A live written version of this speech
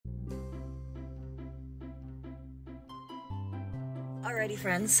Alrighty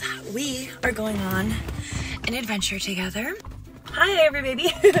friends, we are going on an adventure together. Hi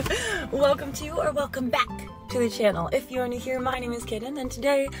everybody, welcome to or welcome back to the channel. If you're new here, my name is Kidden and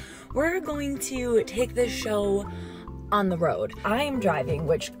today we're going to take this show on the road. I am driving,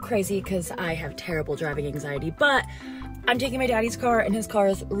 which crazy because I have terrible driving anxiety, but I'm taking my daddy's car and his car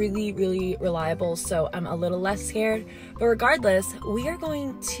is really reliable, so I'm a little less scared. But regardless, we are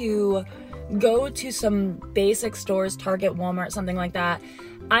going to go to some basic stores, Target, Walmart, something like that.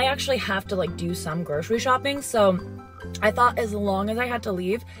 I actually have to like do some grocery shopping, so I thought as long as I had to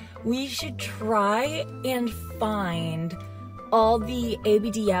leave, we should try and find all the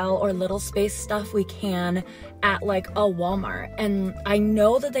ABDL or little space stuff we can at like a Walmart. And I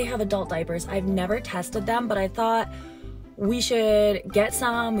know that they have adult diapers. I've never tested them, but I thought we should get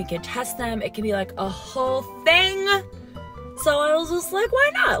some, we could test them. It can be like a whole thing. So I was just like,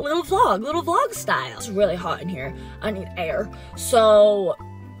 why not? Little vlog style. It's really hot in here. I need air. So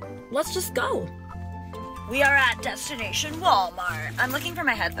let's just go. We are at destination Walmart. I'm looking for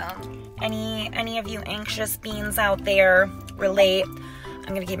my headphones. Any of you anxious beans out there relate?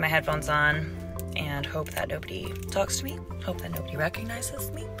 I'm gonna keep my headphones on and hope that nobody talks to me. Hope that nobody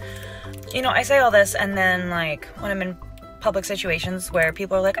recognizes me. You know, I say all this and then like when I'm in public situations where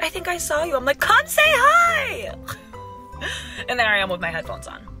people are like, I think I saw you. I'm like, come say hi. And there I am with my headphones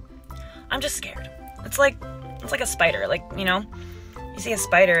on. I'm just scared. It's like a spider. Like, you know, you see a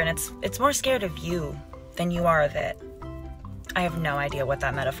spider and it's more scared of you than you are of it. I have no idea what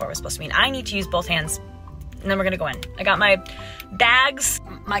that metaphor was supposed to mean. I need to use both hands and then we're gonna go in. I got my bags,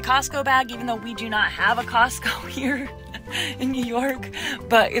 my Costco bag, even though we do not have a Costco here in New York.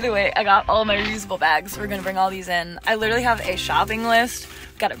 But either way, I got all my reusable bags. We're gonna bring all these in. I literally have a shopping list.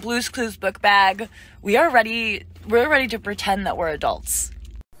 Got a Blue's Clues book bag. We're ready to pretend that we're adults.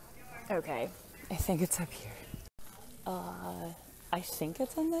 Okay, I think it's up here. I think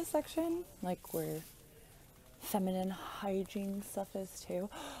it's in this section, like where feminine hygiene stuff is too.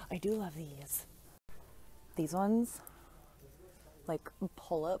 I do love these. These ones, like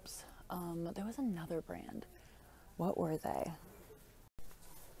pull-ups. There was another brand. What were they?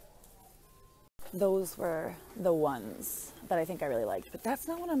 Those were the ones that I think I really liked, but that's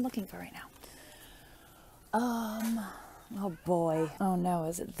not what I'm looking for right now. Oh boy. Oh no,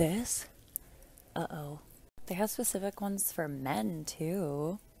 is it this? Uh-oh. They have specific ones for men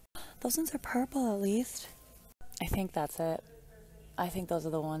too. Those ones are purple at least. I think that's it. I think those are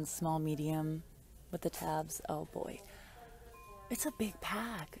the ones, small, medium, with the tabs. Oh boy. It's a big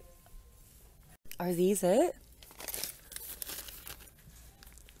pack. Are these it?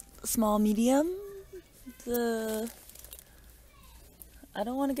 Small, medium? I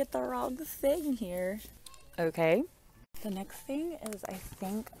don't want to get the wrong thing here. Okay. The next thing is, I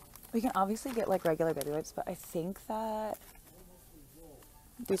think we can obviously get like regular baby wipes, but I think that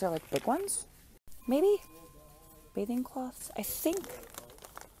these are like big ones. Maybe bathing cloths. I think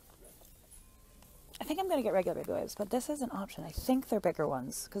I'm gonna get regular baby wipes, but this is an option. I think they're bigger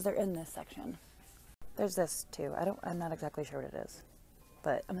ones because they're in this section. There's this too. I'm not exactly sure what it is,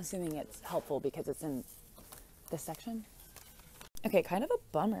 but I'm assuming it's helpful because it's in this section. Okay, kind of a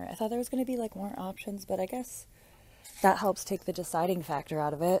bummer. I thought there was going to be like more options, but I guess that helps take the deciding factor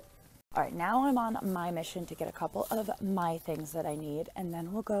out of it. All right, now I'm on my mission to get a couple of my things that I need, and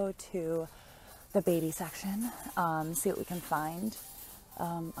then we'll go to the baby section, see what we can find.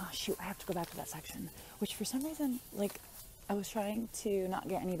 Oh shoot, I have to go back to that section, which for some reason, like, I was trying to not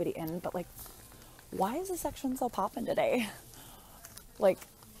get anybody in, but like, why is the section so poppin' today? Like,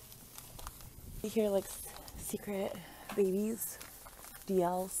 you hear like secret babies,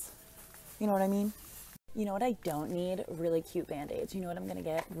 DLs, you know what I mean? You know what I don't need? Really cute band-aids. You know what I'm gonna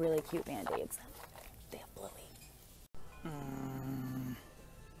get? Really cute band-aids. Damn, Bluey.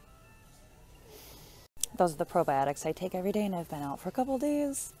 Those are the probiotics I take every day, and I've been out for a couple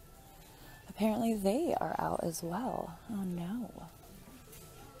days. Apparently they are out as well. Oh no.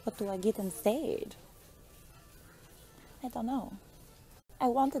 What do I get instead? I don't know. I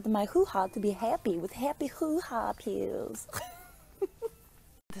wanted my hoo-ha to be happy with happy hoo-ha pills.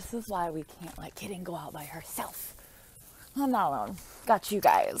 This is why we can't let Kidden go out by herself. I'm not alone. Got you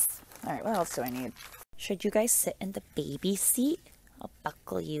guys. All right, what else do I need? Should you guys sit in the baby seat? I'll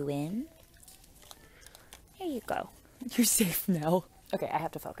buckle you in. Here you go. You're safe now. Okay, I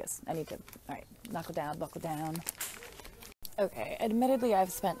have to focus. I need to, all right, knuckle down, buckle down. Okay, admittedly,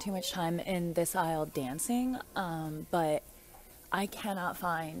 I've spent too much time in this aisle dancing, but I cannot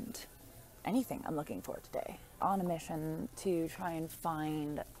find anything I'm looking for today. On a mission to try and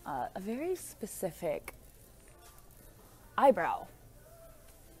find a very specific eyebrow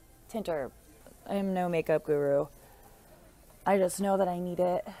tinter. I am no makeup guru. I just know that I need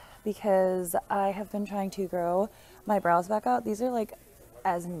it because I have been trying to grow my brows back out. These are like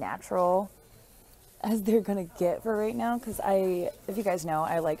as natural as they're gonna get for right now, because if you guys know,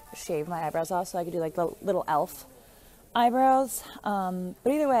 I like shave my eyebrows off so I could do like the little elf eyebrows.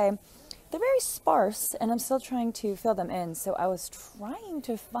 But either way, they're very sparse and I'm still trying to fill them in. So I was trying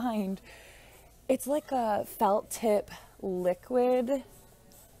to find, it's like a felt tip liquid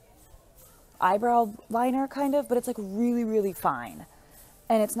eyebrow liner kind of, but it's like really, really fine.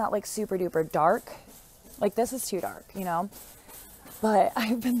 And it's not like super duper dark. Like this is too dark, you know? But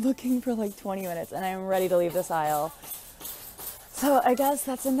I've been looking for like 20 minutes and I'm ready to leave this aisle. So I guess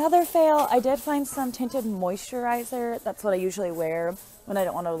that's another fail. I did find some tinted moisturizer. That's what I usually wear when I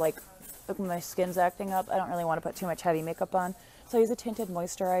don't want to like, when my skin's acting up. I don't really want to put too much heavy makeup on. So I use a tinted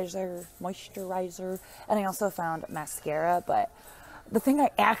moisturizer. And I also found mascara, but the thing I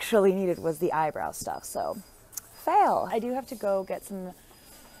actually needed was the eyebrow stuff. So fail. I do have to go get some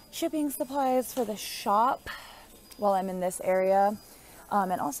shipping supplies for the shop while I'm in this area.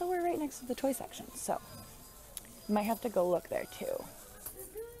 And also we're right next to the toy section. So might have to go look there too.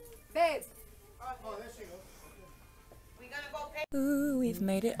 Babe. Oh, there she goes. We gonna go pay. Ooh, we've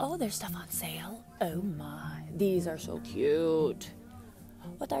made it. Oh, there's stuff on sale. Oh my, these are so cute.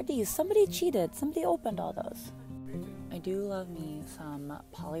 What are these? Somebody cheated. Somebody opened all those. I do love me some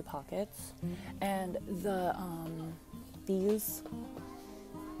Polly Pockets, and the these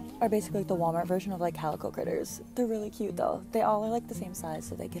are basically like the Walmart version of like Calico Critters. They're really cute though. They all are like the same size,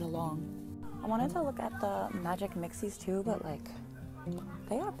 so they get along. I wanted to look at the Magic Mixies too, but like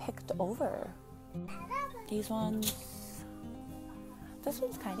they are picked over. These ones. This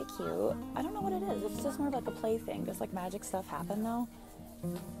one's kind of cute. I don't know what it is. It's just more of like a play thing. Just like magic stuff happen though.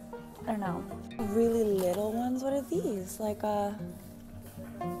 I don't know. Really little ones. What are these? Like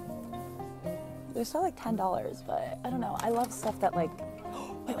they're still like $10, but I don't know. I love stuff that like.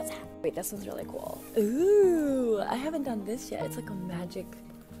 Wait, what's that? Wait, this one's really cool. Ooh, I haven't done this yet. It's like a magic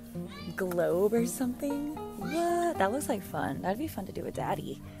globe or something. What? That looks like fun. That'd be fun to do with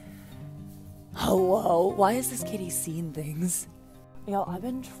Daddy. Oh, whoa. Why is this kitty seeing things? Yo, I've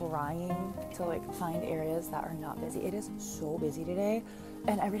been trying to like find areas that are not busy. It is so busy today.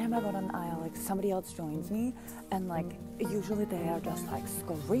 And every time I go down an aisle, like somebody else joins me. And like, usually they are just like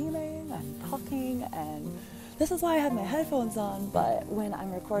screaming and talking. And this is why I have my headphones on. But when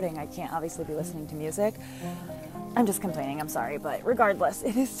I'm recording, I can't obviously be listening to music. I'm just complaining, I'm sorry, but regardless,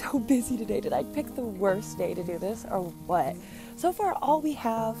 it is so busy today. Did I pick the worst day to do this or what? So far, all we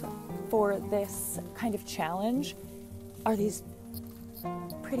have for this kind of challenge are these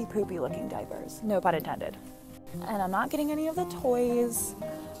pretty poopy looking diapers, no pun intended. And I'm not getting any of the toys.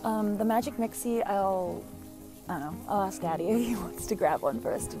 The Magic Mixie, I don't know, I'll ask Daddy if he wants to grab one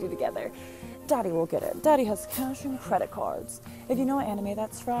for us to do together. Daddy will get it. Daddy has cash and credit cards. If you know what anime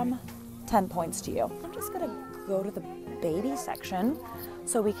that's from, 10 points to you. I'm just gonna go to the baby section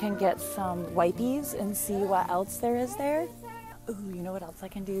so we can get some wipies and see what else there is there. Ooh, you know what else I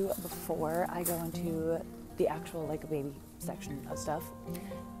can do before I go into the actual like baby section of stuff?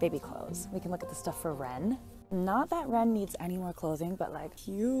 Baby clothes. We can look at the stuff for Ren. Not that Ren needs any more clothing, but like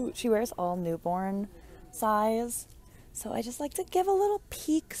cute. She wears all newborn size. So I just like to give a little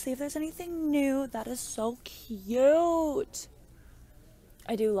peek, see if there's anything new. That is so cute.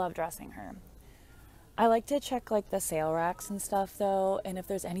 I do love dressing her. I like to check like the sale racks and stuff though, and if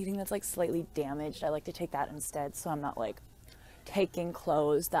there's anything that's like slightly damaged, I like to take that instead, so I'm not like taking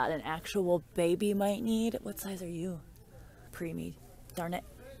clothes that an actual baby might need. What size are you? Preemie. Darn it.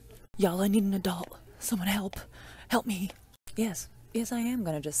 Y'all, I need an adult. Someone help. Help me. Yes. Yes, I am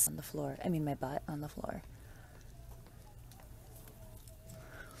gonna just on the floor. I mean my butt on the floor.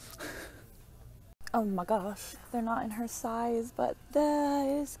 Oh my gosh, they're not in her size, but that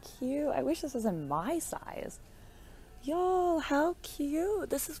is cute. I wish this was in my size. Y'all, how cute.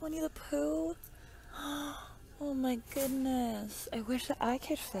 This is Winnie the Pooh. Oh my goodness. I wish that I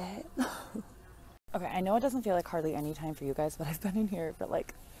could fit. Okay, I know it doesn't feel like hardly any time for you guys, but I've been in here for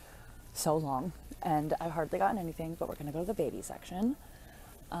like so long and I've hardly gotten anything, but we're gonna go to the baby section.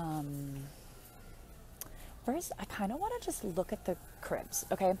 First, I kind of want to just look at the cribs,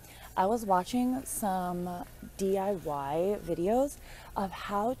 okay? I was watching some DIY videos of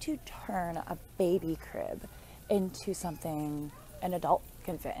how to turn a baby crib into something an adult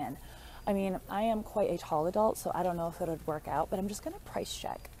can fit in. I mean, I am quite a tall adult, so I don't know if it would work out, but I'm just going to price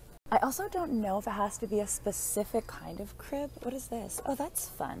check. I also don't know if it has to be a specific kind of crib. What is this? Oh, that's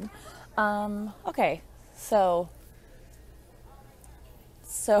fun. Okay, so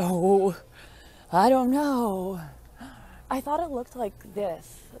I don't know. I thought it looked like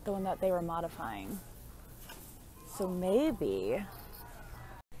this, the one that they were modifying. So maybe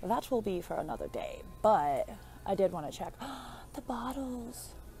that will be for another day, but I did want to check the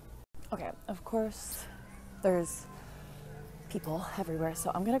bottles. Okay, of course there's people everywhere,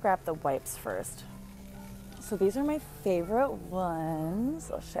 so I'm gonna grab the wipes first. So these are my favorite ones.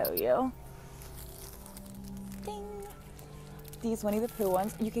 I'll show you. Ding! These Winnie the Pooh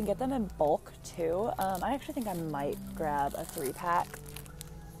ones, you can get them in bulk too. I actually think I might grab a 3-pack.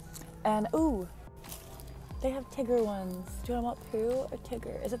 And ooh, they have Tigger ones. Do I want Pooh or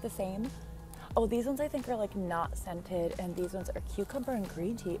Tigger? Is it the same? Oh, these ones I think are like not scented, and these ones are cucumber and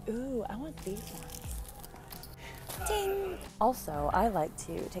green tea. Ooh, I want these ones. Ding! Also, I like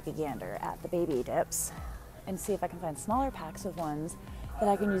to take a gander at the baby dips and see if I can find smaller packs of ones that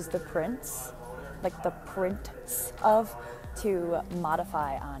I can use the prints, like the prints of, to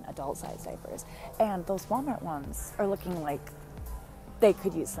modify on adult size diapers. And those Walmart ones are looking like they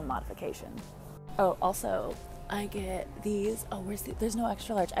could use some modification. Oh, also, I get these. Oh, there's no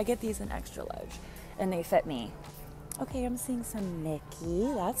extra large. I get these in extra large, and they fit me. Okay, I'm seeing some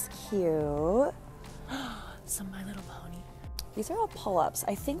Mickey. That's cute. Some My Little Pony. These are all pull-ups.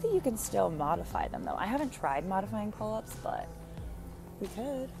 I think that you can still modify them though. I haven't tried modifying pull-ups, but we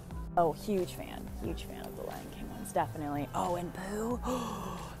could. Oh, huge fan of the Lion King ones, definitely. Oh, and Pooh.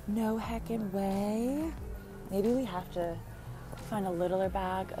 No heckin' way. Maybe we have to find a littler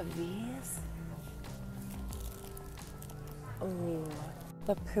bag of these. Ooh,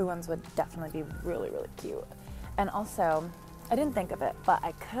 the Pooh ones would definitely be really, really cute. And also, I didn't think of it, but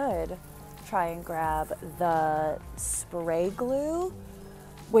I could try and grab the spray glue,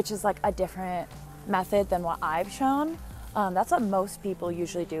 which is like a different method than what I've shown. That's what most people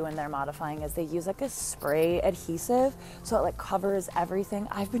usually do when they're modifying, is they use like a spray adhesive so it like covers everything.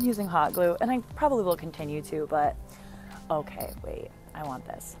 I've been using hot glue, and I probably will continue to, but okay, wait, I want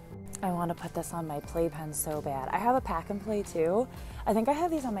this. I want to put this on my playpen so bad. I have a pack and play too. I think I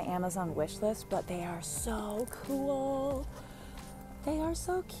have these on my Amazon wish list, but they are so cool. They are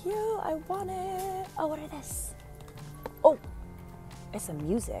so cute. I want it. Oh, what are this? Oh, it's some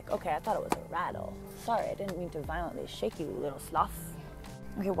music. Okay, I thought it was a rattle. Sorry, I didn't mean to violently shake you, little sloth.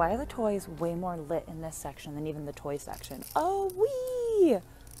 Okay, why are the toys way more lit in this section than even the toy section? Oh, wee!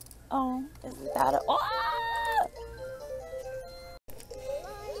 Oh, isn't that a... Oh!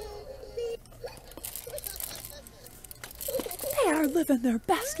 They are living their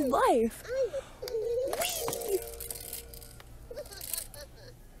best life. Wee!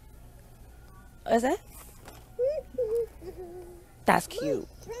 Is it? That's cute.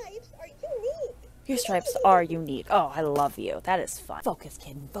 Your stripes are unique. Oh, I love you. That is fun. Focus,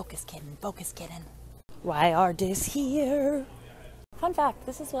 kitten. Focus, kitten. Focus, kitten. Why are this here? Fun fact,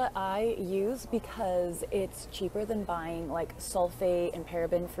 this is what I use because it's cheaper than buying like sulfate and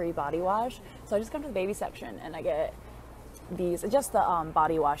paraben-free body wash. So I just come to the baby section and I get these, just the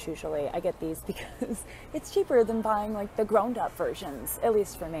body wash usually. I get these because it's cheaper than buying like the grown-up versions, at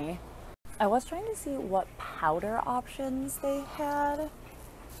least for me. I was trying to see what powder options they had.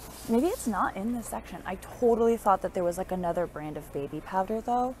 Maybe it's not in this section. I totally thought that there was like another brand of baby powder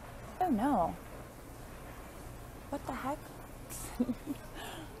though. Oh no. What the heck?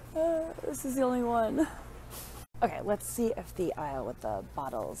 This is the only one. Okay, let's see if the aisle with the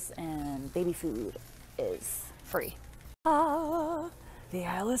bottles and baby food is free. Ah, the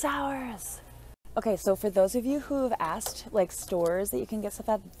aisle is ours. Okay, so for those of you who have asked like stores that you can get stuff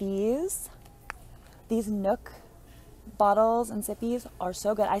at, these Nook bottles and sippies are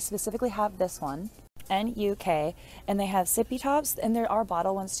so good. I specifically have this one, NUK, and they have sippy tops, and there are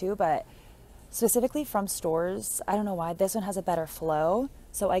bottle ones too, but specifically from stores, I don't know why, this one has a better flow,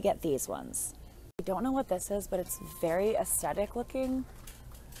 so I get these ones. I don't know what this is, but it's very aesthetic looking.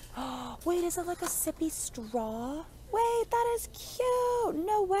 Oh, wait, is it like a sippy straw? Wait, that is cute.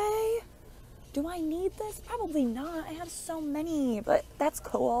 No way. Do I need this? Probably not. I have so many, but that's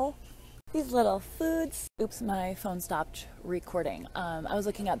cool. These little foods. Oops, my phone stopped recording. I was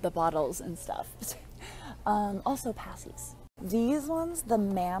looking at the bottles and stuff. Also PACIs. These ones, the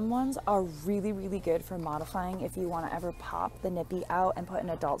MAM ones, are really, really good for modifying if you want to ever pop the nippy out and put an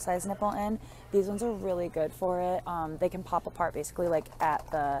adult size nipple in. These ones are really good for it. They can pop apart basically like at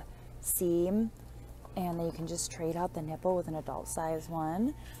the seam, and then you can just trade out the nipple with an adult size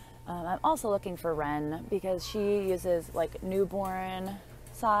one. I'm also looking for Ren because she uses like newborn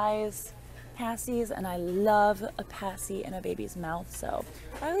size PACIs, and I love a PACI in a baby's mouth, so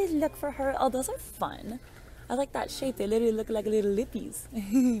I always look for her. Oh, those are fun. I like that shape. They literally look like little lippies.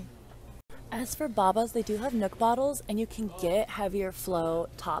 As for Babas, they do have Nook bottles, and you can get heavier flow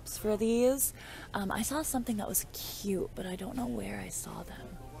tops for these. I saw something that was cute, but I don't know where I saw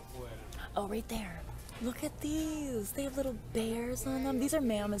them. Oh, right there. Look at these. They have little bears on them. These are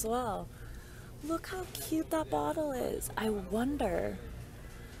ma'am as well. Look how cute that bottle is. I wonder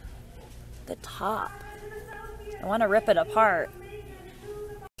the top. I want to rip it apart.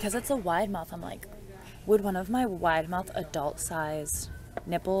 Because it's a wide mouth, I'm like, would one of my wide mouth adult size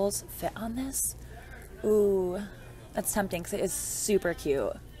nipples fit on this? Ooh, that's tempting because it is super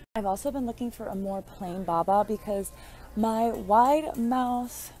cute. I've also been looking for a more plain baba because my wide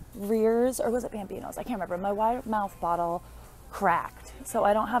mouth rears, or was it Bambinos? I can't remember. My wide mouth bottle cracked. So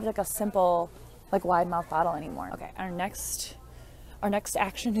I don't have like a simple like wide mouth bottle anymore. Okay, our next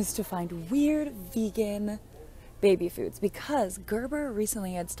action is to find weird vegan baby foods because Gerber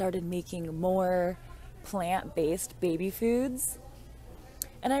recently had started making more plant-based baby foods.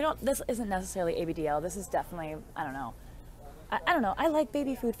 And this isn't necessarily ABDL. This is definitely, I don't know. I don't know. I like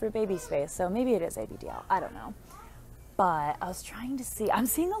baby food for baby space, so maybe it is ABDL. I don't know. But I was trying to see, I'm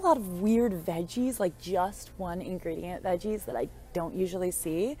seeing a lot of weird veggies, like just one ingredient veggies that I don't usually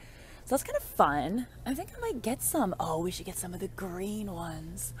see. So that's kind of fun. I think I might get some. Oh, we should get some of the green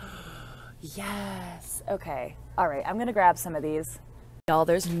ones. Yes. Okay. All right. I'm going to grab some of these. Y'all,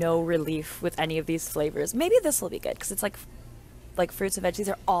 there's no relief with any of these flavors. Maybe this will be good because it's like fruits and veggies. These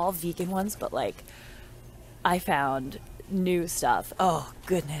are all vegan ones, but like I found new stuff. Oh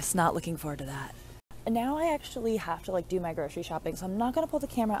goodness, not looking forward to that. And now I actually have to like do my grocery shopping, so I'm not gonna pull the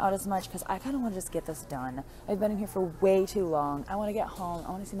camera out as much because I kind of want to just get this done. I've been in here for way too long. I want to get home, I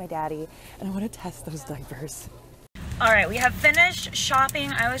want to see my daddy, and I want to test those diapers. All right, we have finished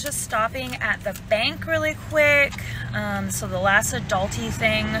shopping. I was just stopping at the bank really quick. So the last adulty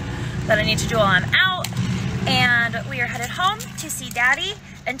thing that I need to do while I'm out. And we are headed home to see daddy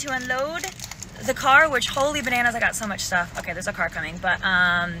and to unload the car, which holy bananas, I got so much stuff. Okay, there's a car coming, but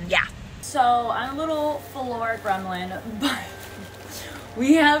yeah. So I'm a little floor gremlin, but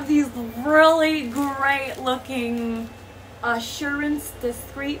we have these really great looking Assurance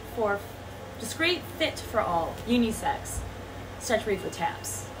Discreet Fit for All unisex stretch brief with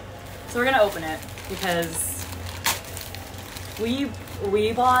tabs. So we're gonna open it because we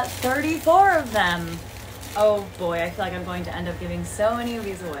bought 34 of them. Oh boy, I feel like I'm going to end up giving so many of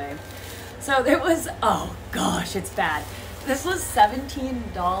these away. So there was, oh gosh, it's bad. This was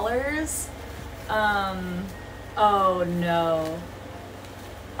 $17. Oh no.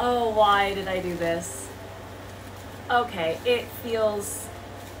 Oh, why did I do this? Okay, it feels...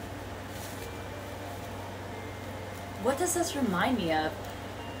 What does this remind me of?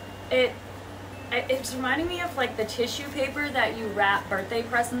 It's reminding me of like the tissue paper that you wrap birthday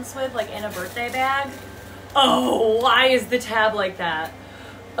presents with, like in a birthday bag. Oh, why is the tab like that?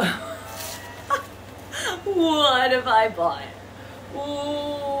 What have I bought?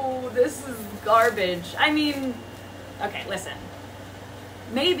 Ooh, this is garbage. I mean, okay, listen.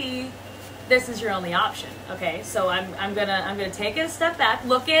 Maybe this is your only option. Okay, so I'm gonna take it a step back.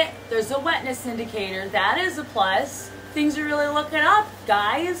 Look it. There's a wetness indicator. That is a plus. Things are really looking up,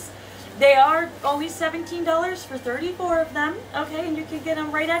 guys. They are only $17 for 34 of them. Okay, and you can get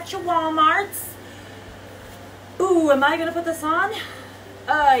them right at your Walmarts. Ooh, am I gonna put this on?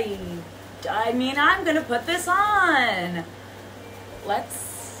 I mean, I'm gonna put this on.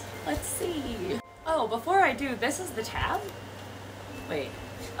 Let's see. Oh, before I do, this is the tab? Wait,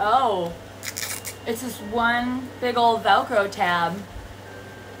 oh. It's this one big old Velcro tab.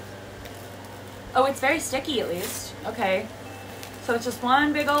 Oh, it's very sticky at least. Okay. So it's just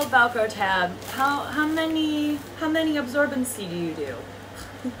one big old Velcro tab. How many absorbency do you do?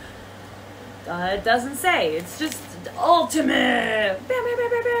 It doesn't say. It's just ultimate. Bam, bam, bam,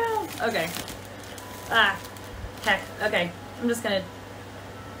 bam, bam. Okay. Ah, heck. Okay. I'm just gonna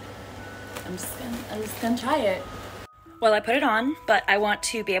try it. Well, I put it on, but I want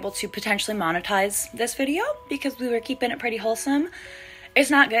to be able to potentially monetize this video because we were keeping it pretty wholesome. It's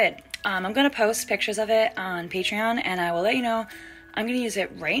not good. I'm gonna post pictures of it on Patreon and I will let you know. I'm gonna use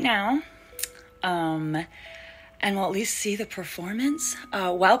it right now. And we'll at least see the performance.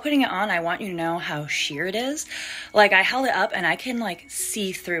 While putting it on, I want you to know how sheer it is. Like, I held it up and I can like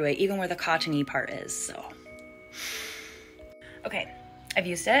see through it, even where the cottony part is, so. Okay, I've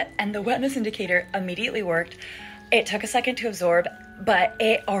used it and the wetness indicator immediately worked. It took a second to absorb, but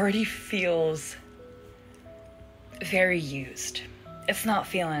it already feels very used. It's not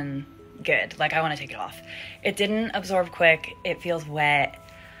feeling good. Like, I want to take it off. It didn't absorb quick. It feels wet.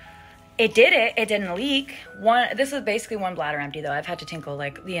 It did it. It didn't leak. This is basically one bladder empty, though. I've had to tinkle,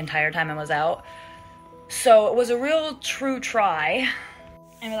 like, the entire time I was out. So it was a real true try.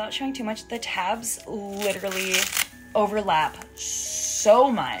 And without showing too much, the tabs literally overlap so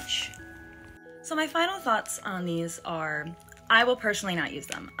much. So my final thoughts on these are, I will personally not use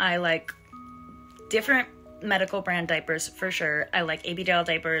them. I like different medical brand diapers for sure. I like ABDL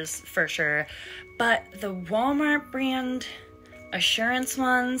diapers for sure. But the Walmart brand Assurance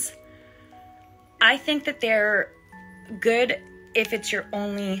ones, I think that they're good if it's your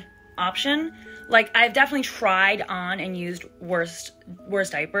only option. Like, I've definitely tried on and used worse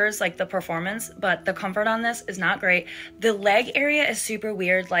diapers, like the performance, but the comfort on this is not great. The leg area is super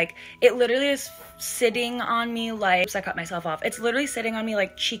weird. Like, it literally is sitting on me like, oops, I cut myself off. It's literally sitting on me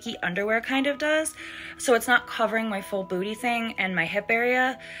like cheeky underwear kind of does. So it's not covering my full booty thing and my hip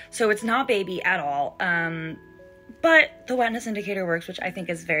area. So it's not baby at all. But the wetness indicator works, which I think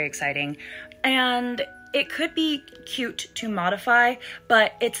is very exciting. And it could be cute to modify,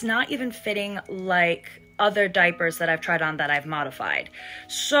 but it's not even fitting like other diapers that I've tried on that I've modified.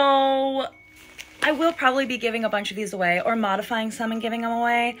 So I will probably be giving a bunch of these away or modifying some and giving them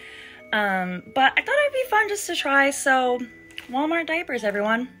away. But I thought it'd be fun just to try. So Walmart diapers,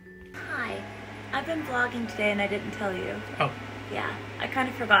 everyone. Hi, I've been vlogging today and I didn't tell you. Oh. Yeah, I kind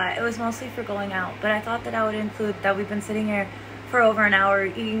of forgot. It was mostly for going out, but I thought that I would include that we've been sitting here for over an hour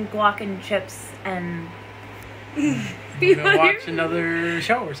eating guac and chips and We're gonna watch another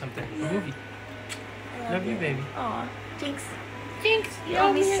show or something. A movie. Love you, baby. Aw, Jinx. Jinx, You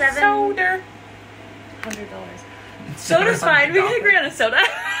owe me soda. $100. Soda's fine. We can agree on a soda.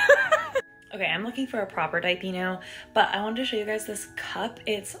 Okay, I'm looking for a proper diaper now, but I wanted to show you guys this cup.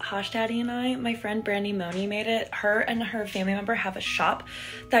 It's Hosh Daddy and I. My friend Brandy Moni made it. Her and her family member have a shop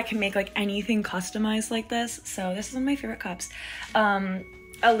that can make like anything customized like this. So this is one of my favorite cups.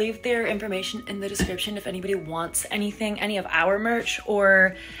 I'll leave their information in the description if anybody wants anything, any of our merch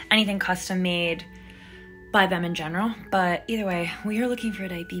or anything custom made by them in general. But either way, we are looking for a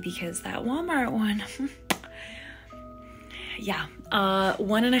diaper because that Walmart one, yeah,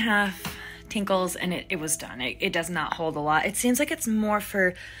 1.5 tinkles and it was done. It does not hold a lot. It seems like it's more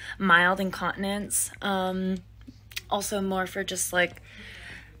for mild incontinence. Also more for just like,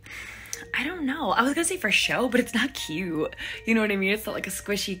 I don't know. I was gonna say for show, but it's not cute. You know what I mean? It's not like a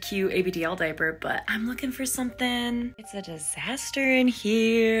squishy, cute ABDL diaper, but I'm looking for something. It's a disaster in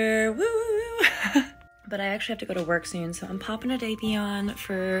here. Woo! But I actually have to go to work soon, so I'm popping a diaper on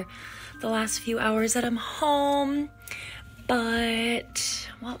for the last few hours that I'm home. But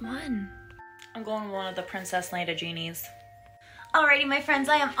what one? I'm going with one of the Princess Leia genies. Alrighty, my friends,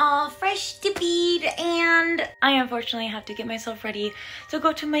 I am all fresh to bead, and I unfortunately have to get myself ready to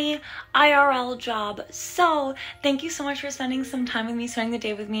go to my IRL job. So thank you so much for spending some time with me, spending the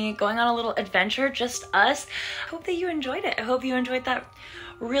day with me, going on a little adventure, just us. I hope that you enjoyed it. I hope you enjoyed that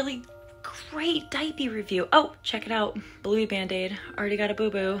really great diaper review. Oh, check it out. Bluey Band-Aid. Already got a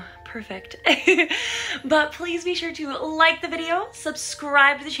boo-boo. Perfect. But please be sure to like the video,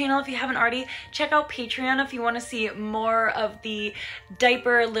 subscribe to the channel if you haven't already, check out Patreon if you want to see more of the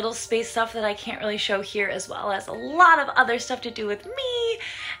diaper little space stuff that I can't really show here, as well as a lot of other stuff to do with me.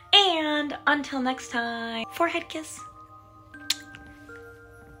 And until next time, forehead kiss.